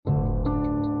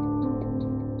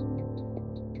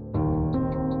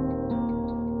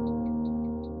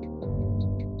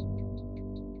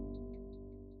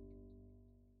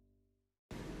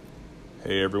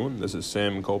Hey everyone, this is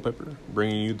Sam Culpepper,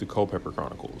 bringing you the Culpepper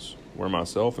Chronicles, where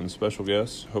myself and special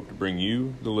guests hope to bring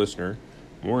you, the listener,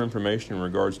 more information in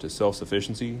regards to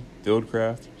self-sufficiency,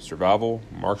 fieldcraft, survival,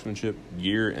 marksmanship,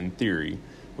 gear, and theory,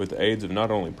 with the aids of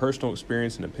not only personal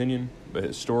experience and opinion, but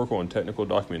historical and technical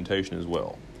documentation as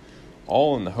well.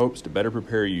 All in the hopes to better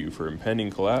prepare you for impending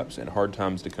collapse and hard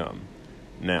times to come.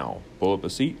 Now, pull up a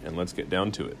seat and let's get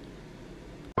down to it.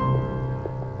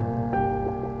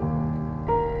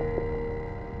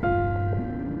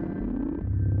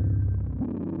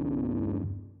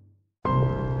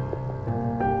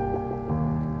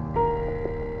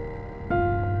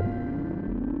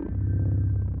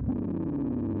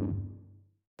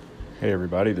 Hey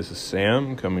everybody, this is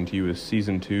Sam coming to you with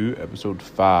Season 2, Episode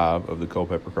 5 of the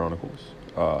Culpepper Chronicles.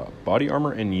 Body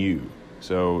Armor and You.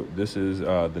 So this is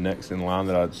the next in line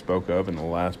that I spoke of in the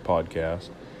last podcast.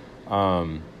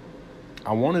 I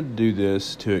wanted to do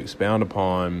this to expound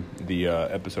upon the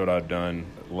episode I'd done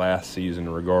last season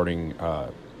regarding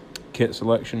kit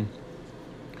selection,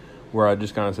 where I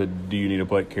just kind of said, do you need a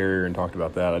plate carrier, and talked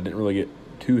about that. I didn't really get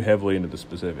too heavily into the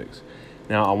specifics.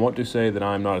 Now, I want to say that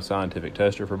I'm not a scientific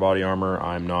tester for body armor.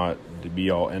 I'm not the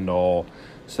be-all, end-all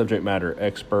subject matter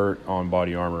expert on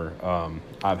body armor.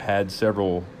 I've had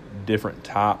several different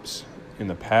types in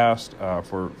the past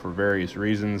for various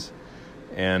reasons,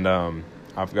 and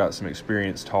I've got some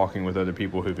experience talking with other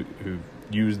people who've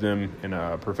used them in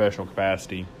a professional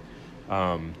capacity,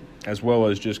 as well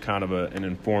as just kind of an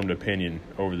informed opinion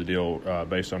over the deal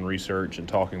based on research and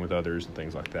talking with others and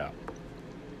things like that.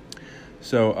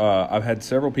 So I've had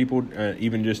several people,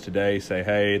 even just today, say,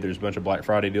 hey, there's a bunch of Black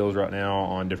Friday deals right now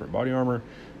on different body armor.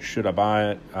 Should I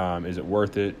buy it? Is it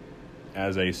worth it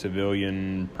as a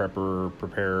civilian prepper,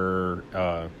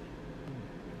 preparer,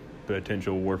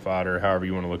 potential warfighter, however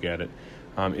you want to look at it?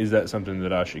 Is that something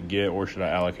that I should get, or should I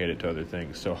allocate it to other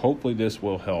things? So hopefully this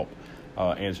will help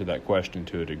answer that question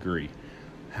to a degree.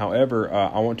 However,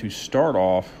 I want to start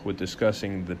off with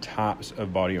discussing the types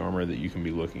of body armor that you can be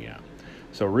looking at.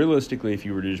 So realistically, if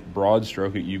you were to just broad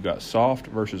stroke it, you've got soft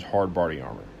versus hard body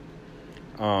armor.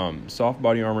 Soft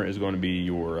body armor is going to be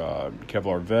your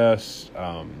Kevlar vests,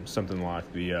 something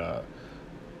like the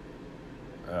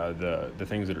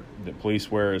things that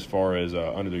police wear as far as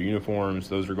under their uniforms.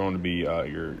 Those are going to be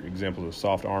your examples of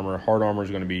soft armor. Hard armor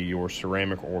is going to be your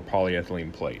ceramic or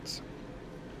polyethylene plates.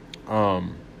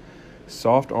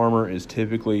 Soft armor is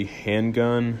typically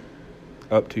handgun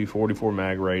up to 44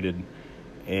 mag rated,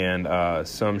 and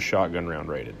some shotgun round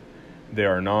rated. They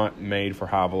are not made for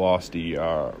high velocity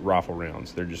rifle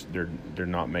rounds. They're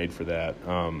not made for that.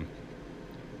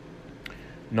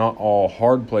 Not all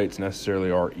hard plates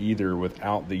necessarily are either,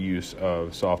 without the use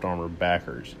of soft armor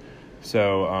backers.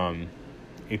 So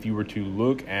if you were to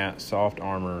look at soft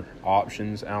armor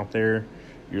options out there,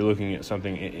 you're looking at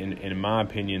something, in my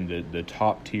opinion, the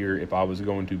top tier. If I was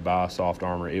going to buy soft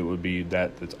armor, it would be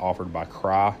that's offered by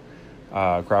Cry.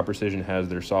 Cry Precision has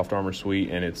their soft armor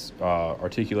suite, and it's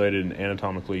articulated and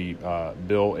anatomically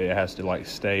built. It has to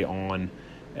stay on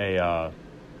a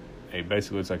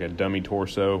basically it's like a dummy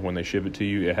torso when they ship it to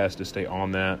you. It has to stay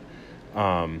on that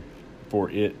for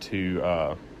it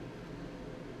to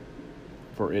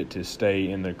stay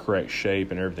in the correct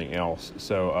shape and everything else.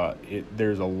 So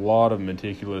there's a lot of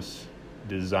meticulous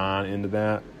design into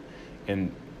that,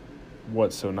 and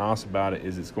what's so nice about it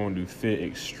is it's going to fit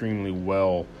extremely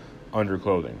well under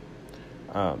clothing.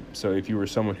 So if you were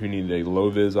someone who needed a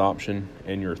low-vis option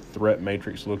and your threat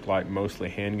matrix looked like mostly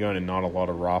handgun and not a lot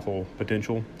of rifle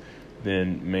potential,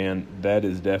 then, man, that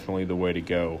is definitely the way to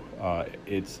go.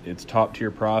 It's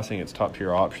top-tier pricing, it's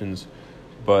top-tier options,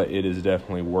 but it is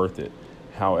definitely worth it.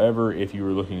 However, if you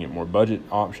were looking at more budget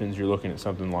options, you're looking at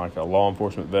something like a law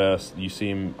enforcement vest. You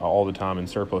see them all the time in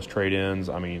surplus trade-ins.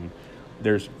 I mean,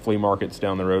 there's flea markets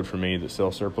down the road from me that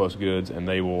sell surplus goods, and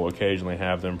they will occasionally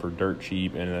have them for dirt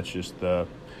cheap, and that's just the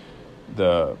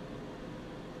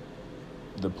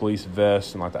police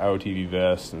vests and like the IOTV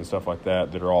vests and stuff like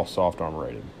that are all soft armor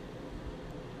rated.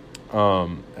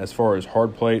 As far as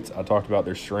hard plates, I talked about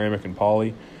their ceramic and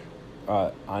poly.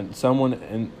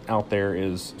 Someone out there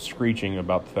is screeching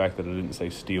about the fact that I didn't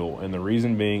say steel, and the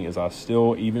reason being is I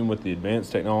still, even with the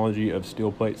advanced technology of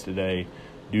steel plates today,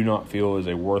 do not feel is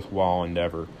a worthwhile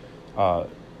endeavor.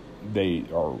 They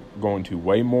are going to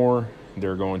weigh more.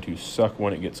 They're going to suck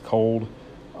when it gets cold.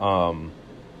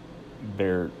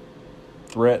 Their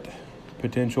threat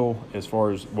potential as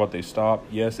far as what they stop,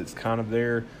 yes, it's kind of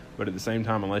there, but at the same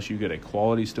time, unless you get a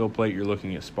quality steel plate, you're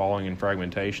looking at spalling and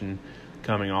fragmentation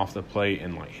coming off the plate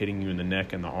and hitting you in the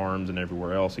neck and the arms and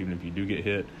everywhere else, even if you do get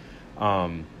hit.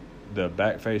 The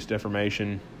back face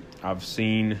deformation, I've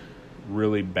seen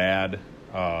really bad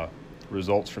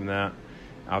results from that.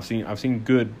 I've seen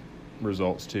good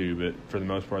results too, but for the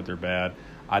most part they're bad.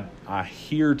 I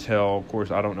hear tell, of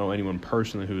course, I don't know anyone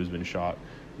personally who has been shot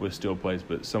with steel plates,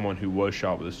 but someone who was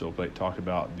shot with a steel plate talked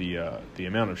about the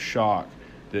amount of shock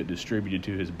that distributed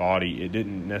to his body. It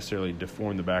didn't necessarily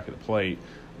deform the back of the plate,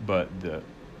 but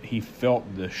he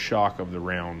felt the shock of the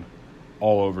round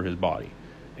all over his body.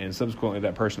 And subsequently,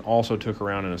 that person also took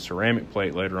around in a ceramic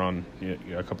plate later on,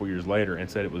 a couple years later, and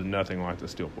said it was nothing like the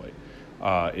steel plate.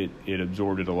 It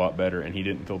absorbed it a lot better, and he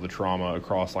didn't feel the trauma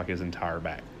across like his entire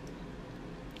back.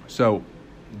 So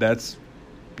that's,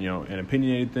 an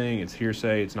opinionated thing. It's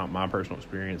hearsay. It's not my personal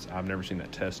experience. I've never seen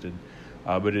that tested,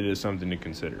 but it is something to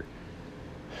consider.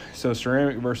 So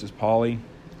ceramic versus poly,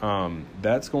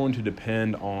 that's going to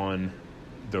depend on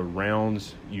the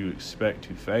rounds you expect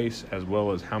to face, as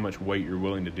well as how much weight you're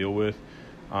willing to deal with.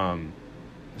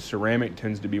 Ceramic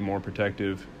tends to be more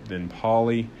protective than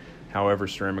poly. However,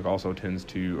 ceramic also tends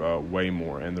to weigh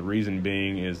more, and the reason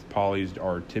being is polys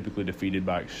are typically defeated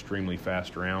by extremely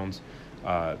fast rounds.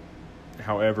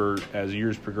 However, as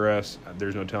years progress,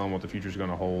 there's no telling what the future is going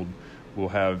to hold. We'll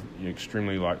have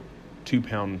extremely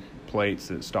 2-pound plates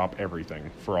that stop everything,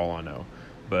 for all I know.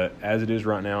 But as it is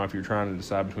right now, if you're trying to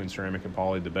decide between ceramic and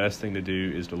poly, the best thing to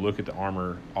do is to look at the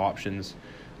armor options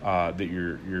that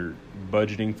you're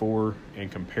budgeting for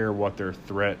and compare what their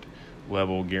threat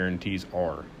level guarantees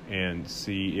are, and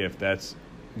see if that's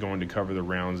going to cover the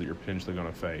rounds that you're potentially going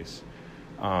to face.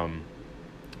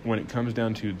 When it comes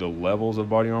down to the levels of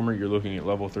body armor, you're looking at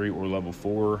level 3 or level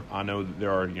 4. I know that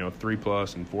there are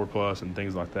 3+ and 4+ and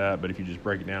things like that, but if you just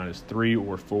break it down as 3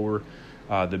 or 4,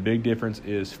 the big difference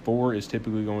is 4 is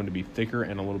typically going to be thicker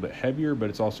and a little bit heavier, but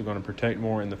it's also going to protect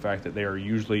more in the fact that they are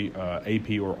usually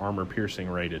AP or armor piercing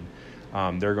rated.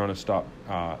 They're going to stop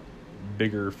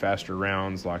bigger, faster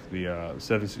rounds like the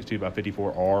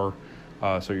 7.62x54R.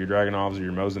 So your Dragunovs or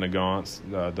your Mosin Nagants,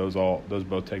 those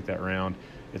both take that round.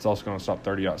 It's also going to stop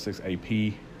 30-06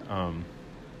 AP.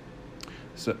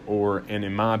 And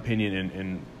in my opinion,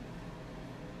 in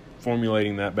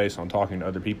formulating that based on talking to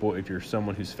other people, if you're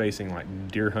someone who's facing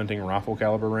deer hunting rifle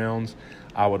caliber rounds,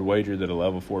 I would wager that a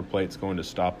level 4 plate's going to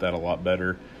stop that a lot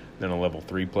better than a level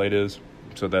 3 plate is.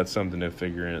 So that's something to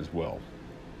figure in as well.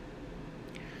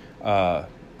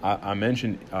 I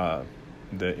mentioned the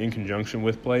in conjunction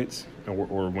with plates,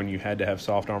 or when you had to have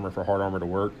soft armor for hard armor to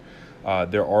work.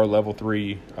 There are level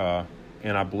 3,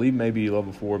 and I believe maybe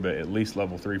level 4, but at least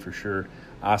level 3 for sure,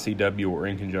 ICW or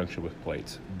in conjunction with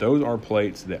plates. Those are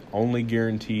plates that only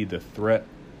guarantee the threat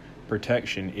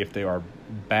protection if they are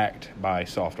backed by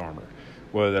soft armor,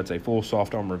 whether that's a full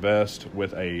soft armor vest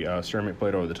with a ceramic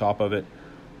plate over the top of it,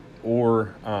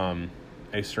 or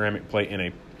a ceramic plate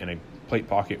in a plate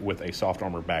pocket with a soft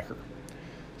armor backer.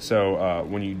 So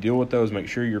when you deal with those, make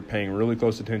sure you're paying really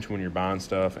close attention when you're buying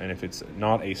stuff. And if it's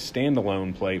not a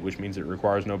standalone plate, which means it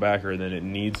requires no backer, then it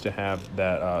needs to have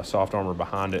that soft armor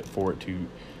behind it for it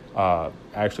to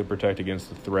actually protect against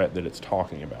the threat that it's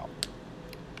talking about.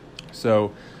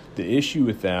 So the issue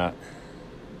with that,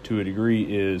 to a degree,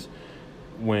 is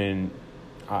when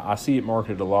I see it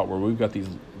marketed a lot where we've got these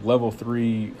level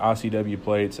 3 ICW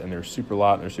plates and they're super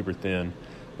light and they're super thin,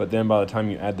 but then by the time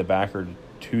you add the backer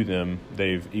to them,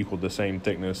 they've equaled the same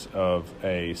thickness of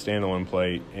a standalone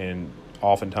plate, and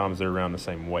oftentimes they're around the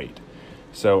same weight.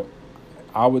 So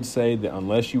I would say that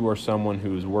unless you are someone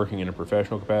who is working in a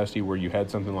professional capacity where you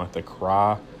had something like the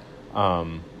Cry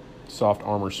soft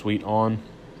armor suite on,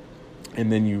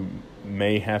 and then you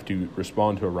may have to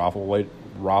respond to a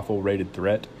rifle rated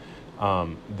threat,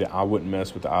 that I wouldn't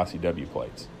mess with the ICW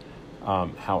plates.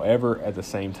 However, at the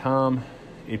same time,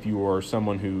 if you are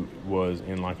someone who was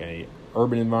in a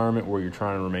urban environment where you're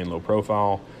trying to remain low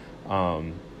profile,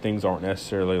 things aren't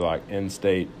necessarily end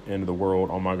state, end of the world,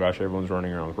 oh my gosh, everyone's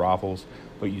running around with rifles,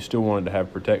 but you still wanted to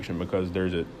have protection because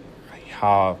there's a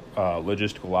high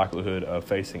logistical likelihood of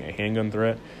facing a handgun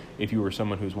threat. If you were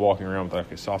someone who's walking around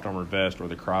with a soft armor vest or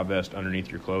the Cry vest underneath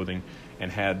your clothing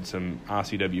and had some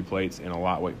ICW plates in a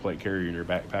lightweight plate carrier in your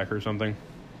backpack or something,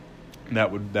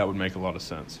 that would make a lot of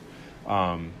sense.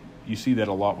 You see that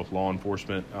a lot with law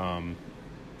enforcement,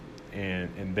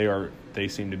 and they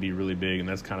seem to be really big, and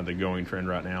that's kind of the going trend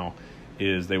right now,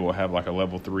 is they will have a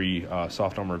level 3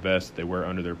 soft armor vest that they wear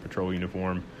under their patrol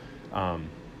uniform,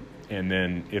 and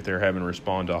then if they're having to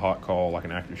respond to a hot call like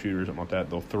an active shooter or something like that,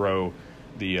 they'll throw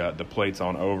the plates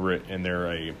on over it, and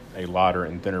they're a lighter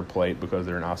and thinner plate because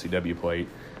they're an ICW plate,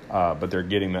 but they're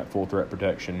getting that full threat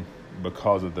protection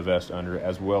because of the vest under it,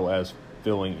 as well as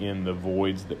filling in the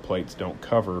voids that plates don't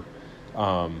cover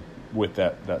with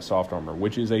that soft armor,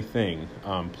 which is a thing.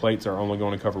 Plates are only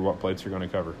going to cover what plates are going to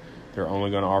cover. They're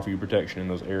only going to offer you protection in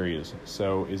those areas.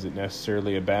 So is it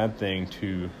necessarily a bad thing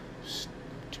to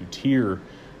tier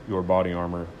your body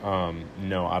armor?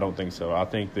 No, I don't think so. I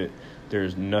think that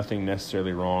there's nothing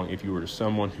necessarily wrong if you were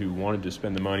someone who wanted to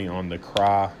spend the money on the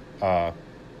Cry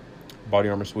body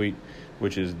armor suite,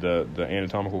 which is the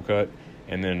anatomical cut,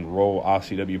 and then roll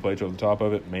ICW plates over the top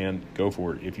of it. Man, go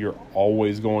for it. If you're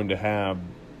always going to have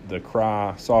the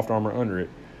Cry soft armor under it,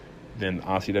 then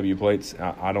ICW plates,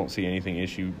 I don't see anything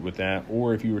issue with that.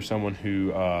 Or if you were someone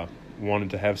who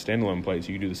wanted to have standalone plates,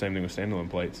 you could do the same thing with standalone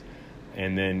plates,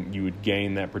 and then you would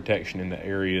gain that protection in the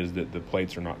areas that the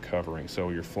plates are not covering. So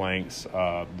your flanks,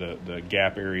 the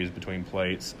gap areas between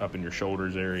plates, up in your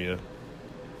shoulders area.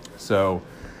 So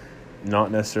not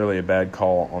necessarily a bad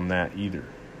call on that either.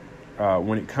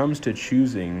 When it comes to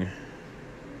choosing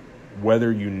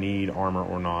whether you need armor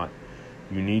or not,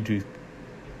 you need to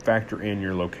factor in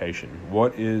your location.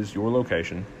 What is your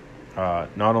location,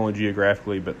 not only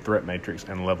geographically, but threat matrix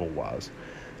and level-wise?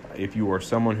 If you are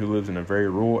someone who lives in a very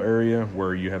rural area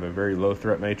where you have a very low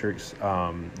threat matrix,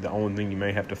 the only thing you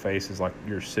may have to face is like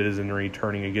your citizenry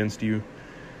turning against you.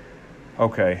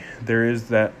 Okay, there is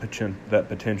that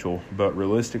potential, but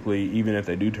realistically, even if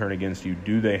they do turn against you,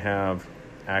 do they have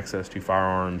access to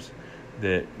firearms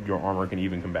that your armor can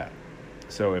even combat?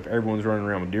 So if everyone's running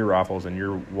around with deer rifles and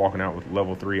you're walking out with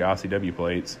level 3 ICW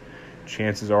plates,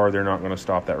 chances are they're not going to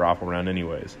stop that rifle round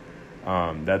anyways.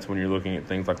 That's when you're looking at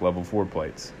things like level 4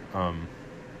 plates.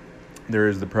 There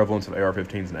is the prevalence of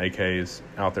AR-15s and AKs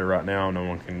out there right now. No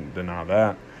one can deny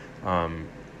that.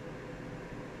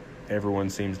 Everyone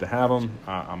seems to have them.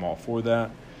 I'm all for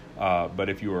that. But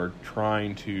if you are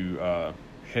trying to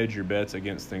hedge your bets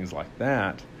against things like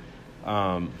that,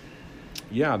 then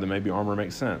maybe armor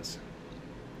makes sense.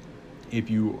 If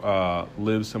you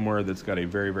live somewhere that's got a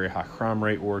very, very high crime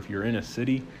rate, or if you're in a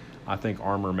city, I think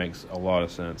armor makes a lot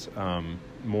of sense,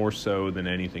 more so than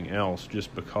anything else,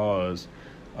 just because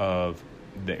of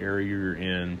the area you're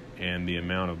in and the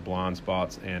amount of blind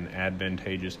spots and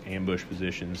advantageous ambush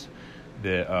positions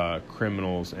that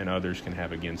criminals and others can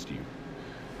have against you.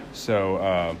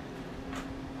 So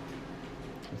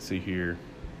let's see here.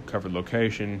 Covered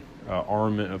location,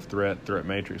 armament of threat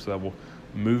matrix level.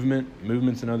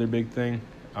 Movement's another big thing.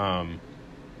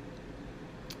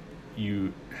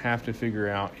 You have to figure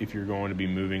out if you're going to be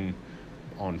moving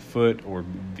on foot or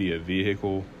via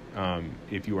vehicle.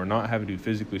 If you are not having to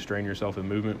physically strain yourself in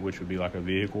movement, which would be like a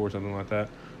vehicle or something like that,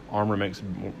 armor makes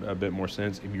a bit more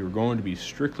sense. If you're going to be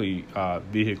strictly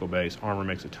vehicle-based, armor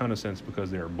makes a ton of sense because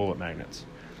they are bullet magnets.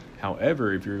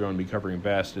 However, if you're going to be covering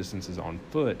vast distances on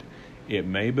foot, it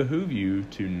may behoove you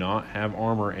to not have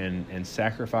armor and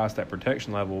sacrifice that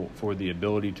protection level for the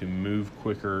ability to move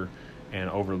quicker and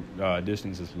over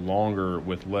distances longer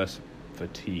with less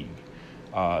fatigue.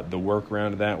 The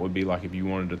workaround of that would be like if you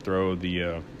wanted to throw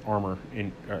the armor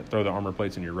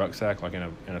plates in your rucksack, like in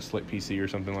a slick PC or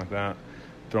something like that.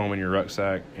 Throw them in your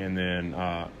rucksack, and then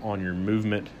on your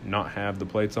movement, not have the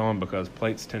plates on, because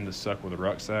plates tend to suck with a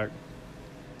rucksack,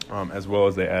 as well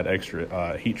as they add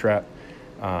extra heat trap,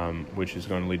 which is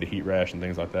going to lead to heat rash and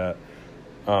things like that.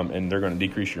 And they're going to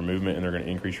decrease your movement, and they're going to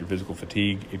increase your physical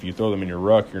fatigue. If you throw them in your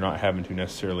ruck, you're not having to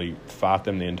necessarily fight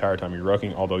them the entire time you're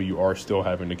rucking, although you are still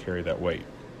having to carry that weight.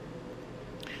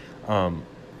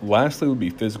 Lastly would be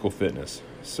physical fitness.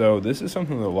 So this is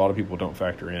something that a lot of people don't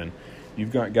factor in.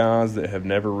 You've got guys that have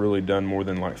never really done more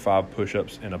than like 5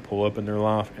 push-ups and a pull-up in their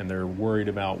life, and they're worried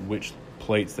about which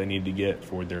plates they need to get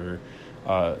for their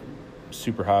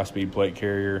super high-speed plate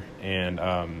carrier,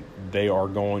 and they are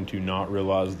going to not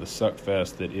realize the suck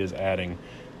fest that is adding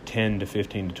 10 to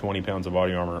 15 to 20 pounds of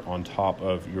body armor on top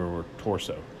of your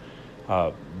torso.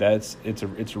 It's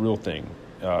a real thing.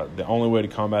 The only way to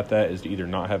combat that is to either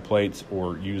not have plates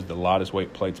or use the lightest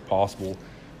weight plates possible.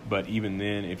 But even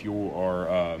then, if you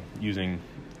are using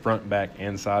front, back,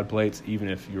 and side plates, even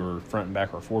if your front and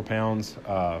back are 4 pounds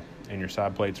and your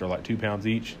side plates are like 2 pounds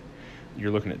each,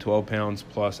 you're looking at 12 pounds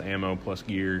plus ammo plus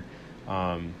gear.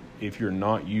 If you're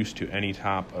not used to any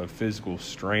type of physical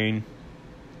strain,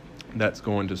 that's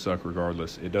going to suck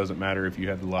regardless. It doesn't matter if you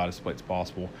have the lightest plates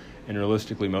possible. And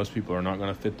realistically, most people are not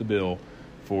going to fit the bill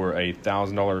for a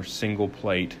 $1,000 single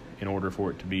plate in order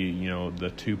for it to be,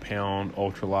 the 2-pound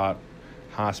ultralight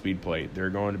high-speed plate. They're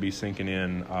going to be sinking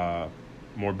in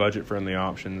more budget-friendly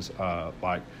options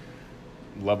like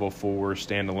level 4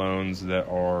 standalones that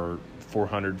are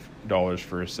 $400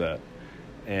 for a set,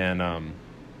 and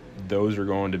those are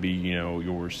going to be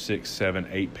your 6, 7,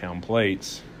 8 pound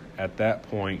plates. At that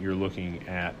point, you're looking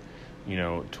at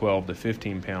 12 to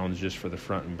 15 pounds just for the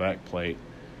front and back plate,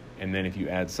 And then if you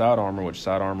add side armor, which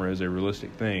side armor is a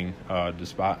realistic thing,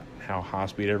 despite how high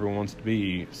speed everyone wants to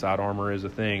be, side armor is a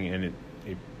thing. And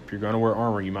if you're going to wear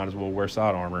armor, you might as well wear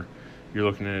side armor. You're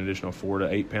looking at an additional 4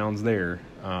 to 8 pounds there.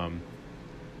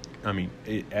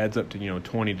 It adds up to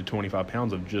 20 to 25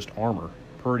 pounds of just armor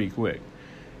pretty quick.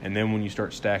 And then when you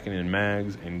start stacking in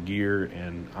mags and gear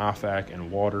and IFAC and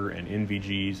water and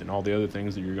NVGs and all the other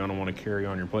things that you're going to want to carry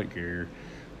on your plate carrier,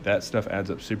 that stuff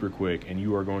adds up super quick, and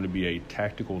you are going to be a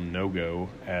tactical no-go,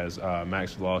 as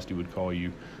Max Velocity would call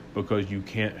you, because you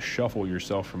can't shuffle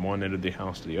yourself from one end of the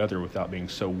house to the other without being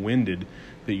so winded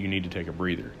that you need to take a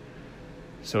breather.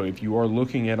 So if you are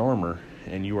looking at armor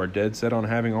and you are dead set on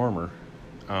having armor,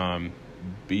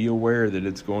 be aware that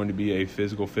it's going to be a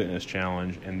physical fitness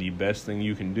challenge, and the best thing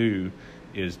you can do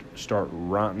is start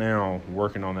right now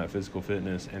working on that physical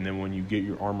fitness. And then when you get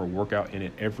your armor, work out in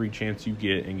it every chance you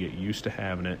get and get used to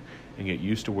having it and get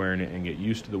used to wearing it and get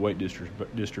used to the weight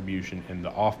distribution and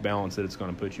the off balance that it's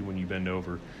going to put you when you bend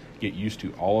over. Get used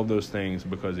to all of those things,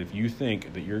 because if you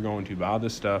think that you're going to buy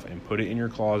this stuff and put it in your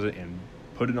closet and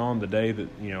put it on the day that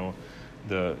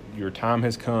your time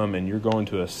has come and you're going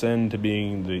to ascend to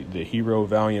being the hero,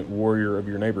 valiant warrior of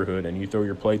your neighborhood, and you throw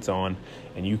your plates on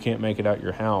and you can't make it out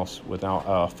your house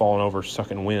without falling over,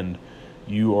 sucking wind,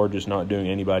 you are just not doing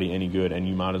anybody any good, and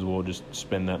you might as well just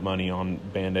spend that money on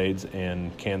Band-Aids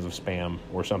and cans of Spam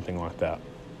or something like that.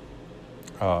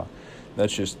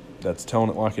 That's telling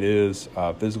it like it is.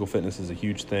 Physical fitness is a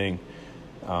huge thing.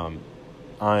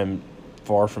 I'm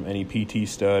far from any PT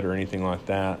stud or anything like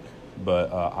that,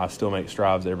 but I still make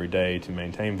strides every day to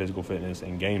maintain physical fitness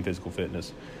and gain physical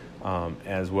fitness,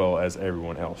 as well as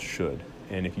everyone else should.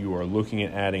 And if you are looking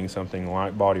at adding something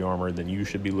like body armor, then you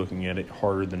should be looking at it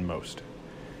harder than most.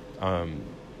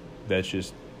 That's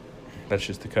just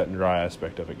the cut and dry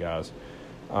aspect of it, guys.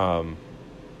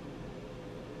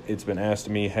 It's been asked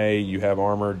to me, hey, you have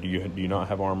armor, do you not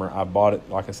have armor? I bought it,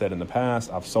 like I said, in the past.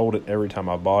 I've sold it every time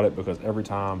I bought it, because every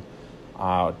time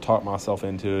I talk myself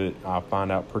into it, I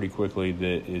find out pretty quickly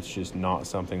that it's just not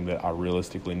something that I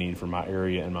realistically need for my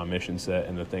area and my mission set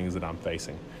and the things that I'm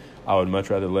facing. I would much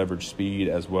rather leverage speed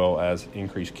as well as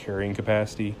increase carrying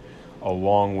capacity,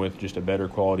 along with just a better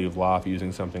quality of life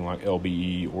using something like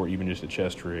LBE or even just a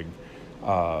chest rig,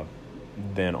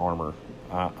 than armor.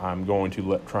 I'm going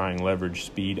to try and leverage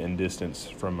speed and distance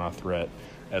from my threat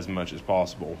as much as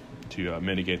possible to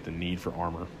mitigate the need for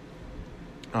armor.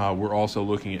 We're also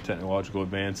looking at technological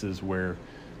advances where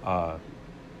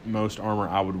most armor,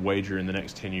 I would wager, in the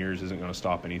next 10 years isn't going to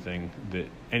stop anything.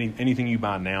 Anything you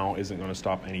buy now isn't going to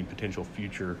stop any potential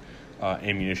future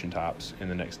ammunition types in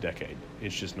the next decade.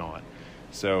 It's just not.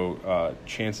 So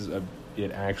chances of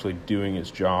it actually doing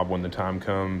its job when the time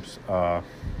comes,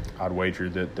 I'd wager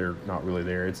that they're not really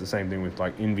there. It's the same thing with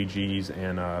like NVGs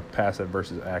and passive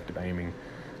versus active aiming.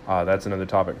 That's another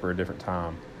topic for a different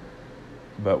time.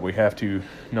 But we have to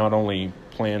not only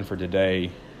plan for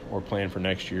today or plan for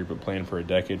next year, but plan for a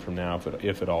decade from now,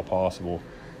 if at all possible.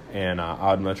 And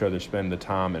I'd much rather spend the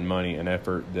time and money and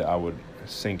effort that I would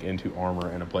sink into armor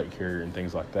and a plate carrier and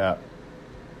things like that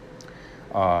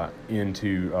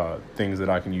into things that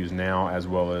I can use now, as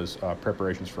well as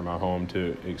preparations for my home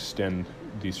to extend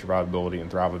the survivability and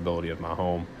thrivability of my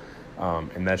home.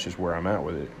 And that's just where I'm at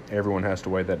with it. Everyone has to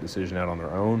weigh that decision out on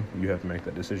their own. You have to make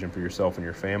that decision for yourself and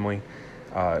your family.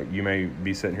 You may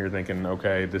be sitting here thinking,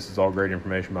 okay, this is all great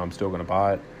information, but I'm still going to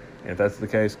buy it. And if that's the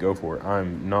case, go for it.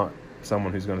 I'm not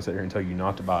someone who's going to sit here and tell you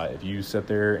not to buy it. If you sit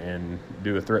there and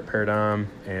do a threat paradigm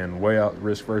and weigh out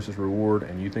risk versus reward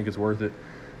and you think it's worth it,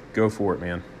 go for it,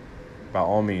 man. By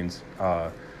all means,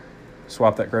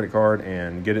 swap that credit card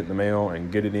and get it in the mail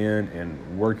and get it in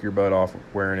and work your butt off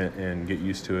wearing it and get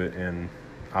used to it. And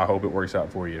I hope it works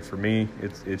out for you. For me,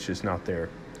 it's just not there.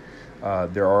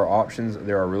 There are options.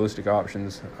 There are realistic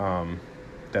options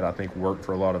that I think work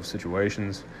for a lot of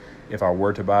situations. If I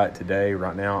were to buy it today,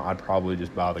 right now, I'd probably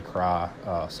just buy the Cry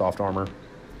soft armor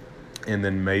and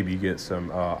then maybe get some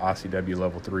ICW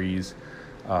level 3s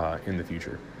in the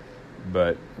future.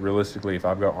 But realistically, if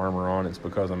I've got armor on, it's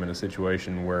because I'm in a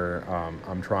situation where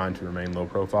I'm trying to remain low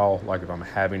profile, like if I'm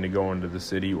having to go into the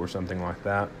city or something like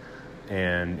that,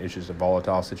 and it's just a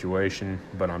volatile situation,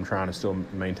 but I'm trying to still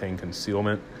maintain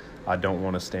concealment. I don't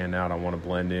want to stand out. I want to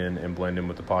blend in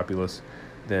with the populace.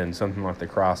 Then something like the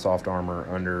Cry soft armor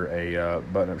under a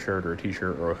button-up shirt or a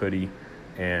t-shirt or a hoodie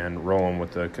and rolling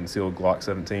with the concealed Glock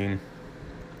 17.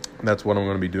 That's what I'm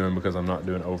going to be doing, because I'm not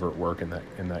doing overt work in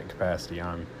that capacity.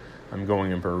 I'm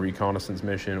going in for a reconnaissance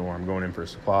mission, or I'm going in for a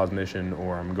supplies mission,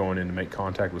 or I'm going in to make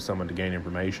contact with someone to gain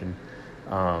information.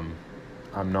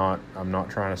 I'm not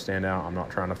trying to stand out. I'm not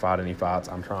trying to fight any fights.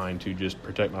 I'm trying to just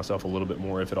protect myself a little bit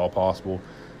more, if at all possible,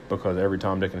 because every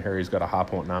Tom, Dick, and Harry's got a high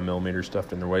point 9mm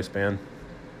stuffed in their waistband,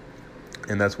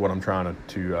 and that's what I'm trying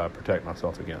to protect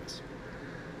myself against.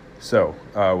 So,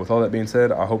 with all that being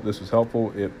said, I hope this was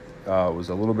helpful. It was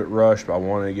a little bit rushed, but I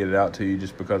wanted to get it out to you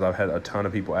just because I've had a ton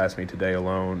of people ask me today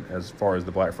alone as far as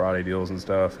the Black Friday deals and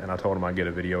stuff, and I told them I'd get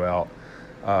a video out,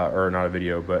 or not a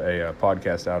video, but a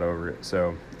podcast out over it.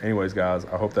 So, anyways, guys,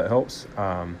 I hope that helps.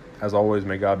 As always,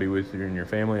 may God be with you and your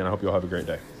family, and I hope you'll have a great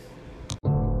day.